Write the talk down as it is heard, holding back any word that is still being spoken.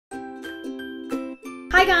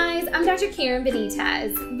Hi guys, I'm Dr. Karen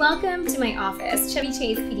Benitez. Welcome to my office, Chevy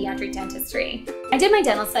Pediatric Dentistry. I did my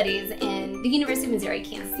dental studies in the University of Missouri,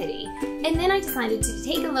 Kansas City, and then I decided to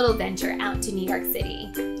take a little venture out to New York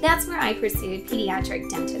City. That's where I pursued pediatric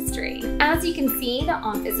dentistry. As you can see, the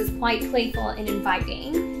office is quite playful and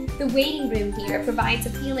inviting. The waiting room here provides a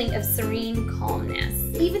feeling of serene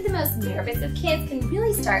calmness. Even the most nervous of kids can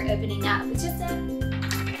really start opening up with just a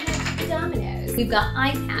dominoes. We've got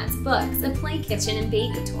iPads, books, a play kitchen, and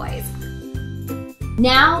baby toys.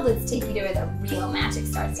 Now let's take you to where the real magic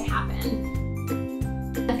starts to happen.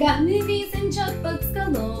 I've got movies and joke books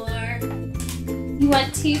galore. You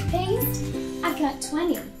want toothpaste? I've got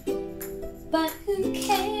 20. But who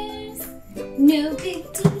cares? No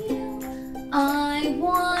big deal. I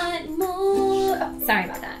want more. Oh, sorry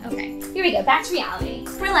about that. Okay, here we go. Back to reality.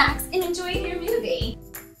 Relax and enjoy your movie.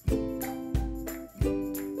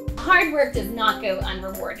 Hard work does not go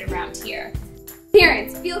unrewarded around here.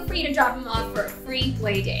 Parents, feel free to drop them off for a free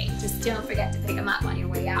play date. Just don't forget to pick them up on your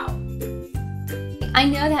way out. I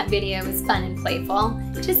know that video was fun and playful,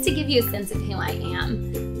 just to give you a sense of who I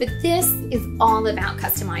am. But this is all about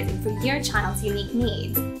customizing for your child's unique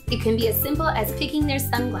needs. It can be as simple as picking their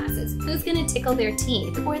sunglasses, who's going to tickle their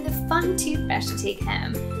teeth, or the fun toothbrush to take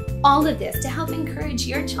home. All of this to help encourage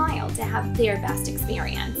your child to have their best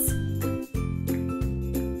experience.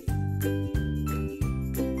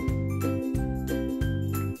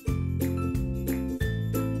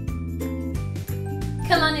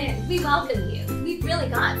 Come on in, we welcome you. We've really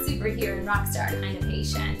got superhero and rock star kind of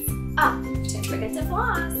patients. Ah, don't forget to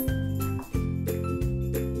floss.